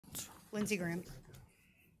Lindsey Graham.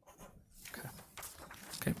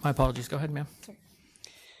 Okay, my apologies. Go ahead, ma'am.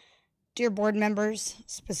 Dear board members,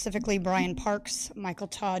 specifically Brian Parks, Michael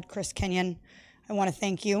Todd, Chris Kenyon, I want to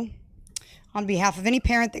thank you. On behalf of any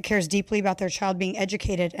parent that cares deeply about their child being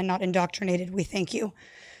educated and not indoctrinated, we thank you.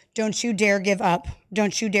 Don't you dare give up.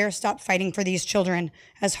 Don't you dare stop fighting for these children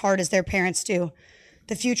as hard as their parents do.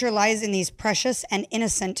 The future lies in these precious and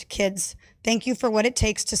innocent kids. Thank you for what it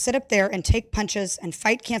takes to sit up there and take punches and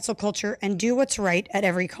fight cancel culture and do what's right at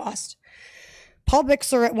every cost. Paul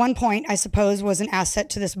Bixler at one point, I suppose, was an asset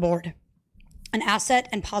to this board, an asset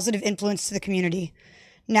and positive influence to the community.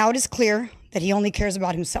 Now it is clear that he only cares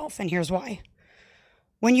about himself, and here's why.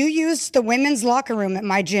 When you used the women's locker room at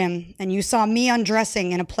my gym and you saw me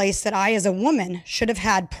undressing in a place that I, as a woman, should have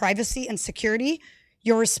had privacy and security,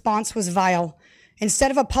 your response was vile.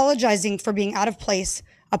 Instead of apologizing for being out of place,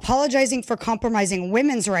 apologizing for compromising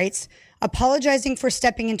women's rights, apologizing for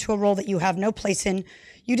stepping into a role that you have no place in,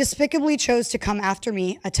 you despicably chose to come after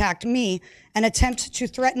me, attack me, and attempt to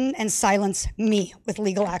threaten and silence me with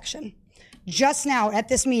legal action. Just now at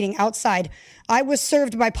this meeting outside, I was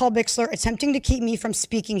served by Paul Bixler attempting to keep me from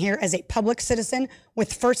speaking here as a public citizen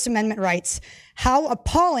with First Amendment rights. How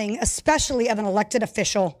appalling, especially of an elected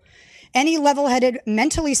official. Any level-headed,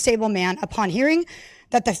 mentally stable man, upon hearing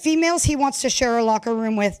that the females he wants to share a locker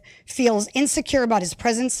room with feels insecure about his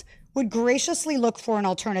presence, would graciously look for an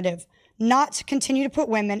alternative, not continue to put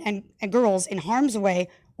women and girls in harm's way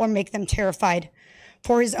or make them terrified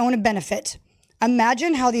for his own benefit.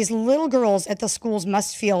 Imagine how these little girls at the schools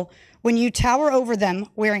must feel when you tower over them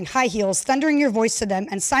wearing high heels, thundering your voice to them,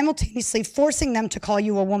 and simultaneously forcing them to call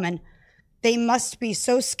you a woman. They must be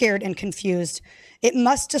so scared and confused. It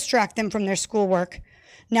must distract them from their schoolwork.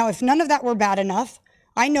 Now, if none of that were bad enough,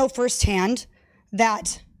 I know firsthand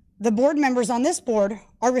that the board members on this board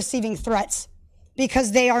are receiving threats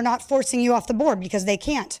because they are not forcing you off the board because they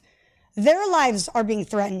can't. Their lives are being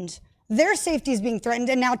threatened. Their safety is being threatened,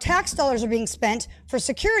 and now tax dollars are being spent for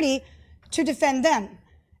security to defend them.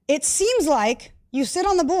 It seems like you sit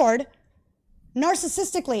on the board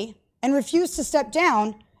narcissistically and refuse to step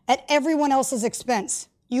down at everyone else's expense.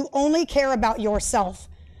 You only care about yourself.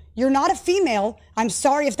 You're not a female. I'm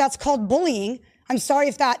sorry if that's called bullying. I'm sorry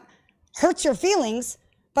if that hurts your feelings,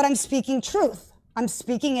 but I'm speaking truth. I'm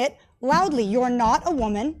speaking it loudly. You're not a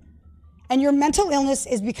woman, and your mental illness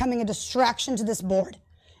is becoming a distraction to this board.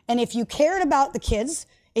 And if you cared about the kids,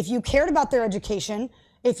 if you cared about their education,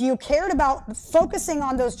 if you cared about focusing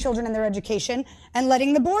on those children and their education and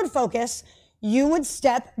letting the board focus, you would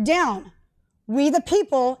step down. We, the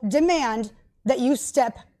people, demand that you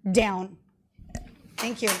step down.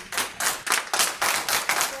 Thank you.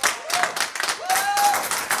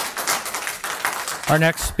 Our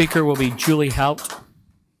next speaker will be Julie Hout.